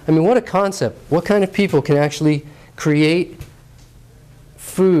we... I mean, what a concept. What kind of people can actually create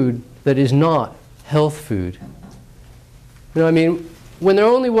food that is not health food? You know, I mean, when there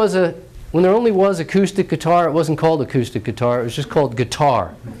only was acoustic guitar, it wasn't called acoustic guitar, it was just called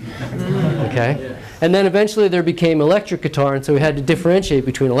guitar. Okay? And then eventually there became electric guitar, and so we had to differentiate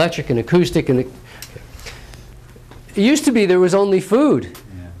between electric and acoustic. And it used to be there was only food.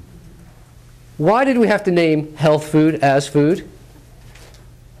 Why did we have to name health food as food?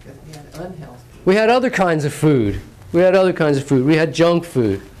 We had unhealthy. We had other kinds of food. We had other kinds of food. We had junk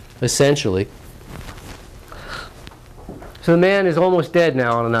food, essentially. So the man is almost dead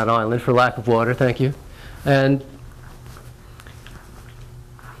now on that island for lack of water, thank you. And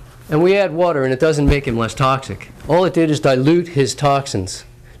we add water and it doesn't make him less toxic. All it did is dilute his toxins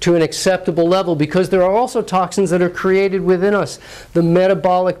to an acceptable level, because there are also toxins that are created within us. The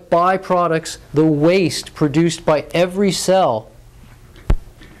metabolic byproducts, the waste produced by every cell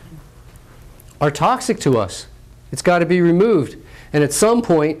are toxic to us. It's got to be removed. And at some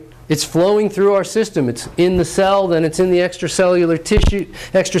point, it's flowing through our system. It's in the cell, then it's in the extracellular tissue,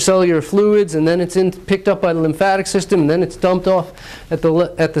 extracellular fluids, and then it's picked up by the lymphatic system, and then it's dumped off at the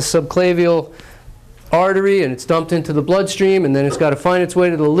subclavial artery, and it's dumped into the bloodstream, and then it's got to find its way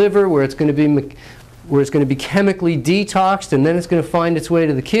to the liver, where it's going to be chemically detoxed, and then it's going to find its way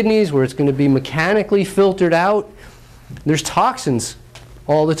to the kidneys, where it's going to be mechanically filtered out. There's toxins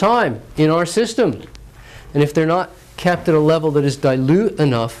all the time in our system. And if they're not kept at a level that is dilute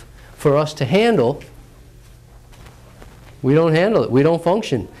enough for us to handle, we don't handle it. We don't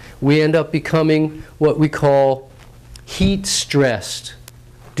function. We end up becoming what we call heat stressed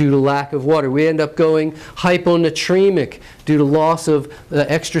due to lack of water. We end up going hyponatremic due to loss of the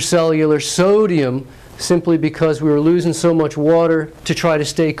extracellular sodium, simply because we were losing so much water to try to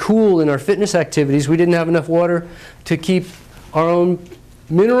stay cool in our fitness activities. We didn't have enough water to keep our own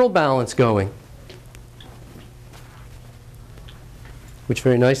mineral balance going. Which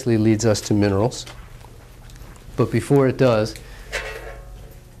very nicely leads us to minerals. But before it does,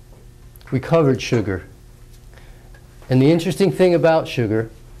 we covered sugar. And the interesting thing about sugar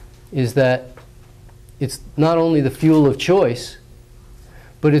is that it's not only the fuel of choice,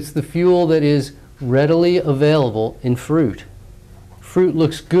 but it's the fuel that is readily available in fruit. Fruit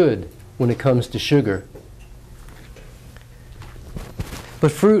looks good when it comes to sugar.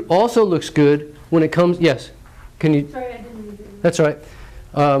 But fruit also looks good when it comes... Yes? Can you... Sorry, I didn't mean to. That's all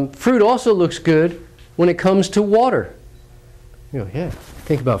right. Fruit also looks good when it comes to water. You go, yeah,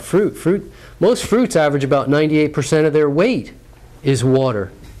 think about fruit. Most fruits average about 98% of their weight is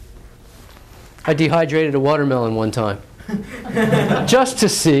water. I dehydrated a watermelon one time. Just to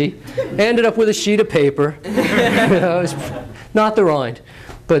see. Ended up with a sheet of paper. It's not the rind,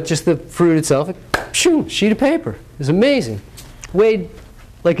 but just the fruit itself. Shoo, sheet of paper. It's amazing. Weighed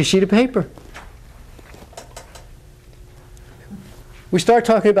like a sheet of paper. We start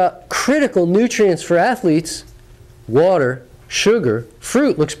talking about critical nutrients for athletes. Water, sugar,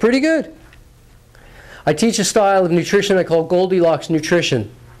 fruit looks pretty good. I teach a style of nutrition I call Goldilocks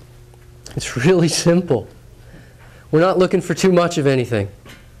nutrition. It's really simple. We're not looking for too much of anything,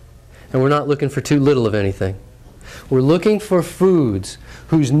 and we're not looking for too little of anything. We're looking for foods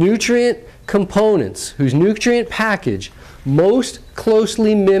whose nutrient components, whose nutrient package most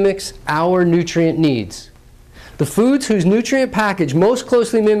closely mimics our nutrient needs. The foods whose nutrient package most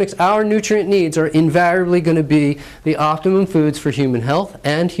closely mimics our nutrient needs are invariably going to be the optimum foods for human health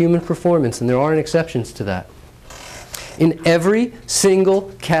and human performance, and there aren't exceptions to that. In every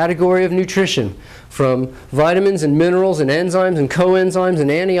single category of nutrition, from vitamins and minerals and enzymes and coenzymes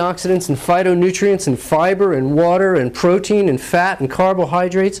and antioxidants and phytonutrients and fiber and water and protein and fat and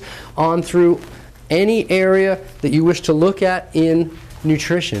carbohydrates, on through any area that you wish to look at in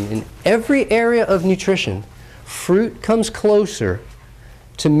nutrition, in every area of nutrition, fruit comes closer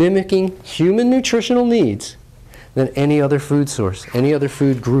to mimicking human nutritional needs than any other food source, any other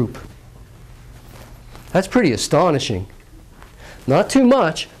food group. That's pretty astonishing. Not too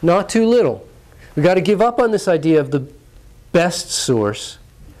much, not too little. We've got to give up on this idea of the best source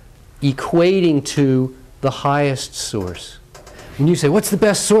equating to the highest source. When you say, what's the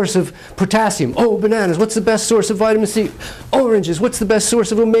best source of potassium? Oh, bananas. What's the best source of vitamin C? Oranges. What's the best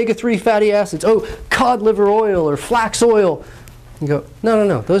source of omega-3 fatty acids? Oh, cod liver oil or flax oil. You go,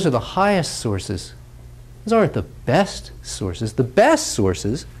 no. Those are the highest sources. Those aren't the best sources. The best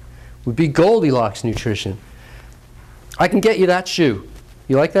sources would be Goldilocks nutrition. I can get you that shoe.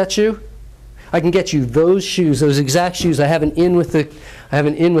 You like that shoe? I can get you those shoes, those exact shoes. I have an in with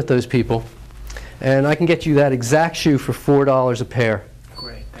those people, and I can get you that exact shoe for $4 a pair.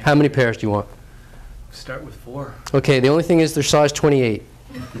 Great. How many pairs do you want? Start with 4. Okay, the only thing is they're size 28.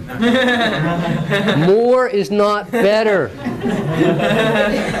 More is not better.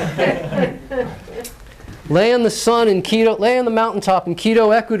 Lay on the sun in Quito, lay on the mountaintop in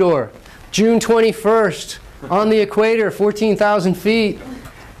Quito, Ecuador, June 21st, on the equator, 14,000 feet.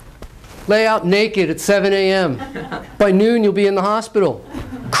 Lay out naked at 7 a.m. By noon, you'll be in the hospital.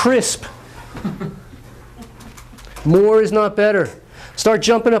 Crisp. More is not better. Start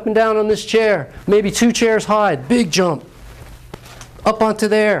jumping up and down on this chair, maybe 2 chairs high, big jump. Up onto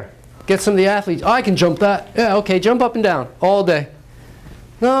there. Get some of the athletes. I can jump that. Yeah, okay, jump up and down all day.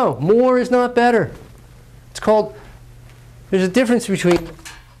 No, more is not better. It's called, there's a difference between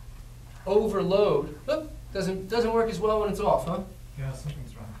overload. Oop, doesn't work as well when it's off, huh? Yeah,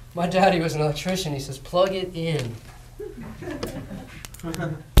 something's wrong. My daddy was an electrician. He says, plug it in.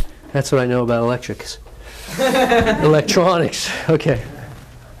 That's what I know about electrics. Electronics. Okay.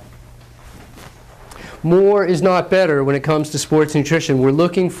 More is not better when it comes to sports nutrition. We're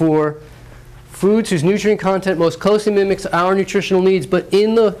looking for foods whose nutrient content most closely mimics our nutritional needs, but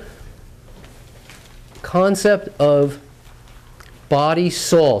in the concept of body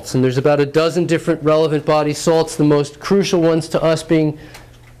salts, and there's about a dozen different relevant body salts, the most crucial ones to us being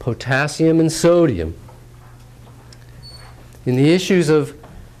potassium and sodium. In the issues of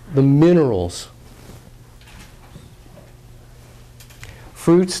the minerals,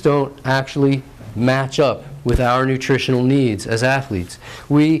 fruits don't actually match up with our nutritional needs as athletes.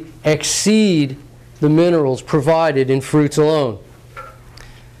 We exceed the minerals provided in fruits alone.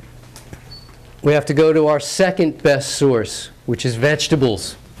 We have to go to our second best source, which is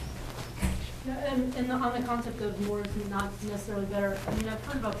vegetables. And on the concept of more is not necessarily better, I mean, I've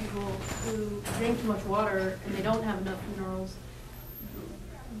heard about people who drink too much water and they don't have enough minerals,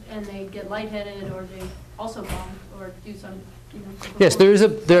 and they get lightheaded, or they also vomit, or do some, Yes,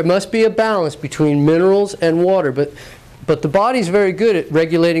 there must be a balance between minerals and water, but the body's very good at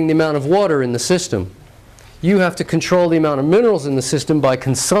regulating the amount of water in the system. You have to control the amount of minerals in the system by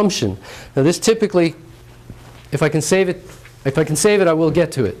consumption. Now this typically, if I can save it, I will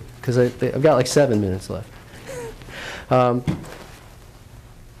get to it, because I've got like 7 minutes left.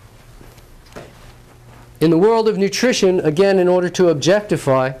 In the world of nutrition, again, in order to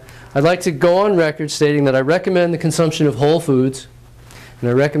objectify, I'd like to go on record stating that I recommend the consumption of whole foods, and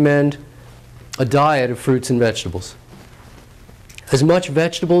I recommend a diet of fruits and vegetables. As much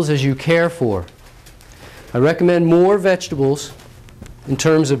vegetables as you care for. I recommend more vegetables in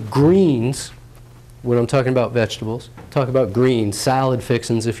terms of greens. When I'm talking about vegetables, talk about greens, salad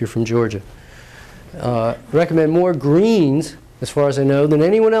fixins if you're from Georgia. Recommend more greens, as far as I know, than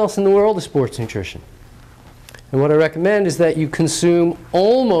anyone else in the world of sports nutrition. And what I recommend is that you consume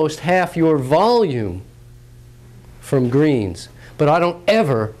almost half your volume from greens. But I don't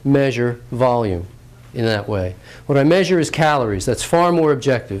ever measure volume in that way. What I measure is calories. That's far more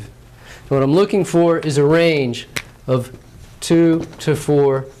objective. And what I'm looking for is a range of 2 to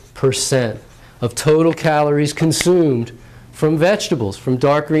 4% of total calories consumed from vegetables, from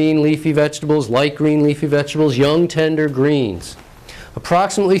dark green leafy vegetables, light green leafy vegetables, young tender greens.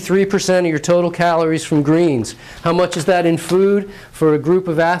 Approximately 3% of your total calories from greens. How much is that in food? For a group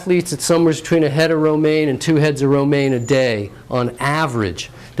of athletes, it's somewhere between a head of romaine and 2 heads of romaine a day on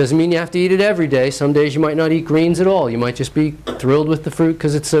average. Doesn't mean you have to eat it every day. Some days you might not eat greens at all. You might just be thrilled with the fruit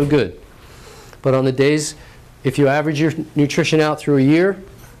because it's so good. But on the days, if you average your nutrition out through a year,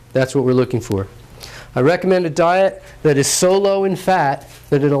 that's what we're looking for. I recommend a diet that is so low in fat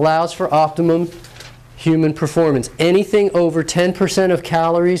that it allows for optimum human performance. Anything over 10% of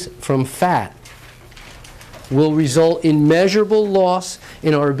calories from fat will result in measurable loss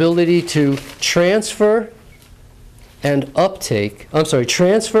in our ability to transfer and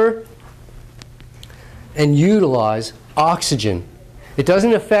utilize oxygen. It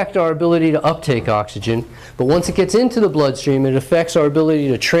doesn't affect our ability to uptake oxygen, but once it gets into the bloodstream, it affects our ability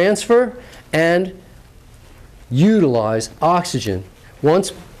to transfer and utilize oxygen.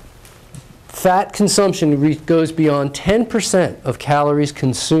 Once fat consumption goes beyond 10% of calories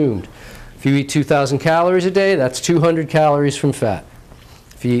consumed. If you eat 2,000 calories a day, that's 200 calories from fat.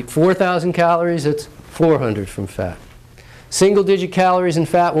 If you eat 4,000 calories, it's 400 from fat. Single-digit calories in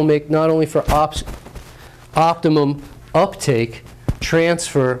fat will make not only for optimum uptake,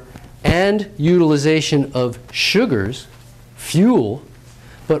 transfer, and utilization of sugars, fuel,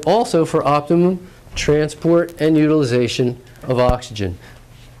 but also for optimum transport and utilization of oxygen.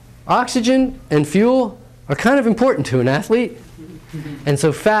 Oxygen and fuel are kind of important to an athlete. And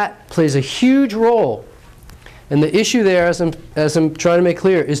so fat plays a huge role. And the issue there, as I'm trying to make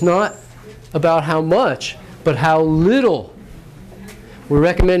clear, is not about how much, but how little. We're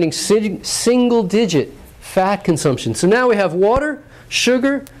recommending single-digit fat consumption. So now we have water,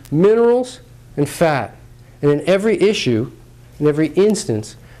 sugar, minerals, and fat. And in every issue, in every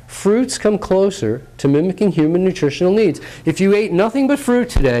instance, fruits come closer to mimicking human nutritional needs. If you ate nothing but fruit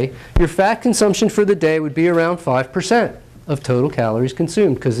today, your fat consumption for the day would be around 5% of total calories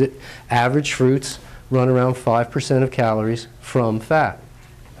consumed, because average fruits run around 5% of calories from fat.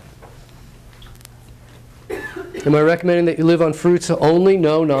 Am I recommending that you live on fruits only?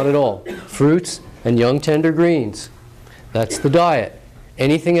 No, not at all. Fruits and young tender greens. That's the diet.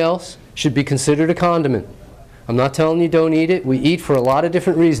 Anything else should be considered a condiment. I'm not telling you don't eat it. We eat for a lot of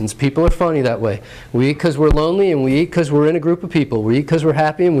different reasons. People are funny that way. We eat because we're lonely, and we eat because we're in a group of people. We eat because we're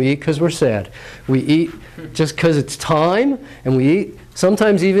happy, and we eat because we're sad. We eat just because it's time, and we eat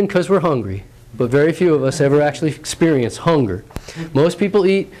sometimes even because we're hungry. But very few of us ever actually experience hunger. Most people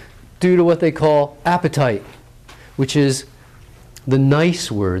eat due to what they call appetite, which is the nice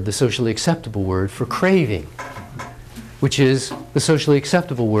word, the socially acceptable word for craving, which is the socially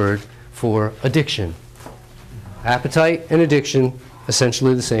acceptable word for addiction. Appetite and addiction,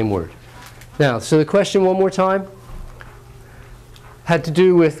 essentially the same word. Now, so the question one more time had to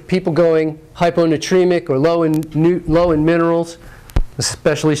do with people going hyponatremic or low in minerals,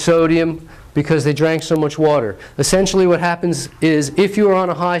 especially sodium, because they drank so much water. Essentially what happens is, if you are on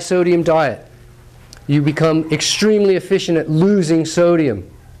a high sodium diet, you become extremely efficient at losing sodium.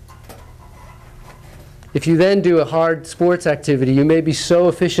 If you then do a hard sports activity, you may be so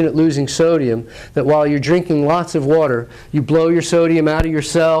efficient at losing sodium that while you're drinking lots of water, you blow your sodium out of your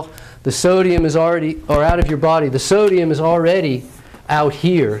cell. The sodium is already, or out of your body, the sodium is already out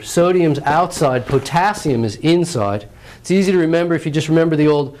here. Sodium's outside, potassium is inside. It's easy to remember if you just remember the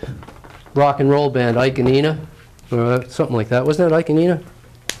old rock and roll band, Ike and Ina, or something like that. Wasn't that Ike and Ina?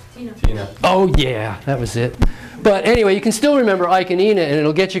 Tina. Oh yeah, that was it. But anyway, you can still remember Ike and Ina, and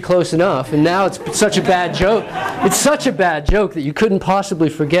it'll get you close enough. And now it's such a bad joke. It's such a bad joke that you couldn't possibly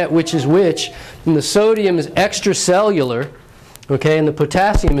forget which is which. And the sodium is extracellular, okay, and the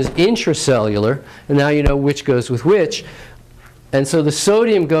potassium is intracellular. And now you know which goes with which. And so the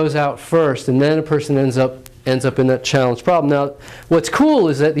sodium goes out first, and then a person ends up in that challenge problem. Now, what's cool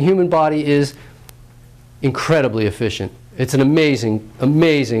is that the human body is incredibly efficient. It's an amazing. I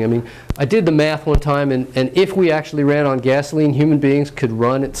mean, I did the math one time, and if we actually ran on gasoline, human beings could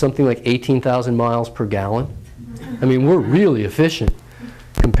run at something like 18,000 miles per gallon. I mean, we're really efficient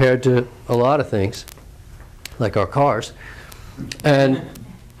compared to a lot of things, like our cars. And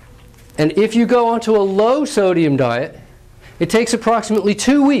if you go onto a low sodium diet, it takes approximately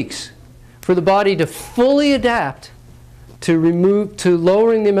 2 weeks for the body to fully adapt to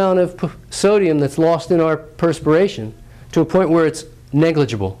lowering the amount of sodium that's lost in our perspiration to a point where it's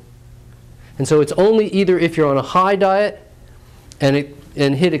negligible. And so it's only either if you're on a high diet and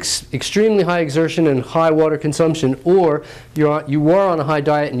hit extremely high exertion and high water consumption, or you were on a high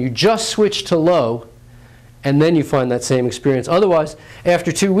diet and you just switch to low, and then you find that same experience. Otherwise,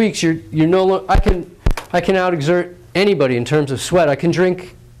 after 2 weeks, you're no longer. I can out-exert anybody in terms of sweat. I can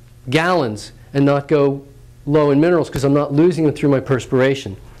drink gallons and not go low in minerals because I'm not losing them through my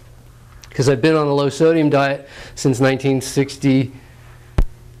perspiration. Because I've been on a low sodium diet since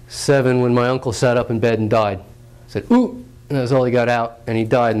 1967, when my uncle sat up in bed and died. Said, "Ooh," and that was all he got out, and he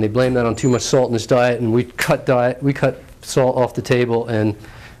died. And they blamed that on too much salt in his diet, and we cut salt off the table, and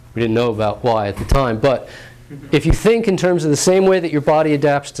we didn't know about why at the time. But if you think in terms of the same way that your body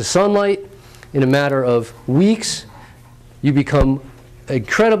adapts to sunlight, in a matter of weeks, you become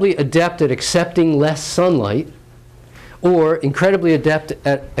incredibly adept at accepting less sunlight, or incredibly adept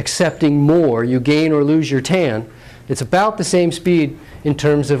at accepting more. You gain or lose your tan. It's about the same speed in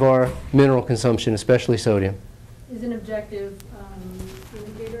terms of our mineral consumption, especially sodium. Is an objective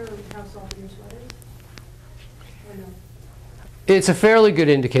indicator of how salty your sweat is? Or no? It's a fairly good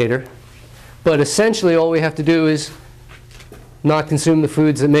indicator, but essentially all we have to do is not consume the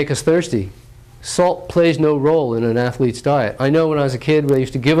foods that make us thirsty. Salt plays no role in an athlete's diet. I know when I was a kid, they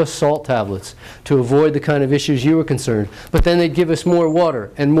used to give us salt tablets to avoid the kind of issues you were concerned. But then they'd give us more water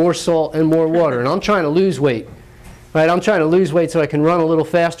and more salt and more water. And I'm trying to lose weight. Right? I'm trying to lose weight so I can run a little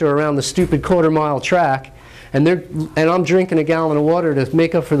faster around the stupid quarter-mile track. And I'm drinking a gallon of water to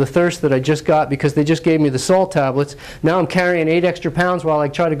make up for the thirst that I just got because they just gave me the salt tablets. Now I'm carrying 8 extra pounds while I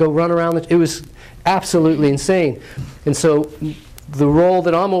try to go run around. It was absolutely insane. And so the role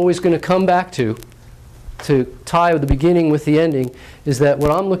that I'm always going to come back to to tie the beginning with the ending, is that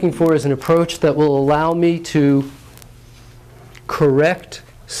what I'm looking for is an approach that will allow me to correct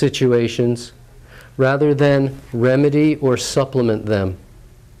situations rather than remedy or supplement them.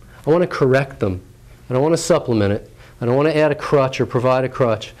 I want to correct them. I don't want to supplement it. I don't want to add a crutch or provide a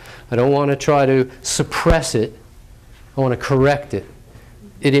crutch. I don't want to try to suppress it. I want to correct it.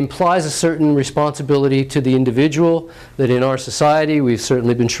 It implies a certain responsibility to the individual that in our society we've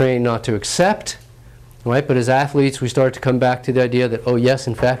certainly been trained not to accept. Right? But as athletes, we start to come back to the idea that, oh yes,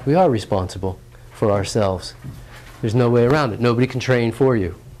 in fact, we are responsible for ourselves. There's no way around it. Nobody can train for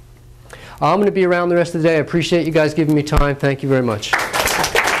you. I'm going to be around the rest of the day. I appreciate you guys giving me time. Thank you very much.